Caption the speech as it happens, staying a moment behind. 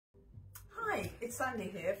Hi, it's Sandy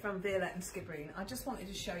here from Violette Skibbereen. I just wanted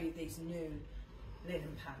to show you these new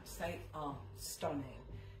linen pants. They are stunning.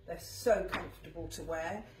 They're so comfortable to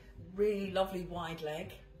wear. Really lovely wide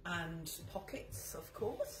leg and pockets, of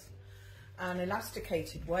course. An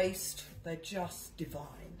elasticated waist. They're just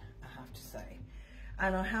divine, I have to say.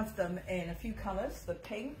 And I have them in a few colours, the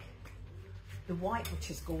pink, the white,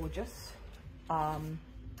 which is gorgeous,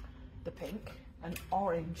 the pink, and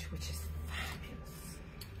orange, which is fabulous,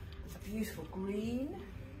 a beautiful green,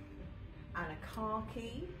 and a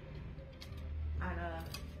khaki, and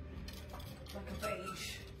like a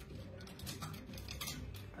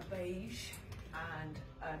beige, and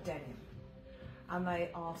a denim. And they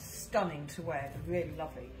are stunning to wear, they're really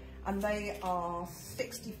lovely. And they are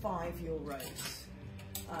 €65.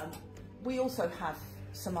 We also have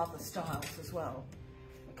some other styles as well.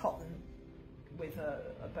 Cotton with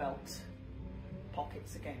a belt,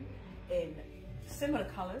 pockets again, in similar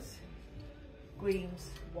colours, greens,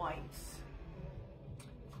 whites.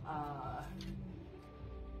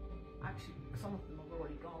 Actually, some of them have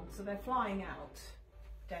already gone, so they're flying out,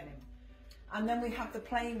 denim. And then we have the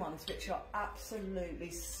plain ones, which are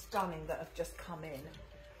absolutely stunning, that have just come in.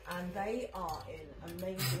 And they are in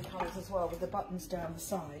amazing colours as well, with the buttons down the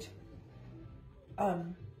side.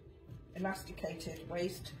 Elasticated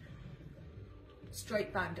waist,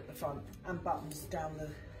 straight band at the front, and buttons down the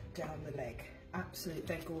leg. Absolutely,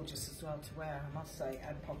 they're gorgeous as well to wear, I must say,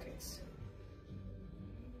 and pockets.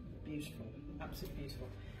 Beautiful, absolutely beautiful.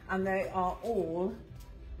 And they are all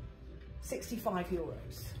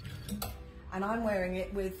 €65. And I'm wearing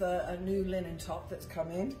it with a new linen top that's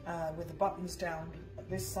come in, with the buttons down at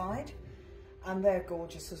this side, and they're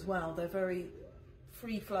gorgeous as well. They're very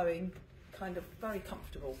free-flowing, kind of very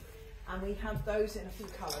comfortable. And we have those in a few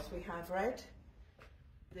colours. We have red,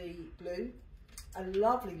 the blue, a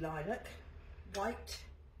lovely lilac, white,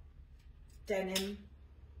 denim,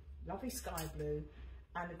 lovely sky blue,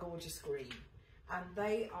 and a gorgeous green. And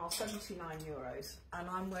they are €79. And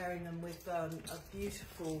I'm wearing them with a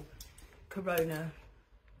beautiful Corona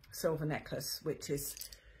silver necklace, which is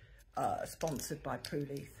sponsored by Prue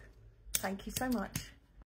Leith. Thank you so much.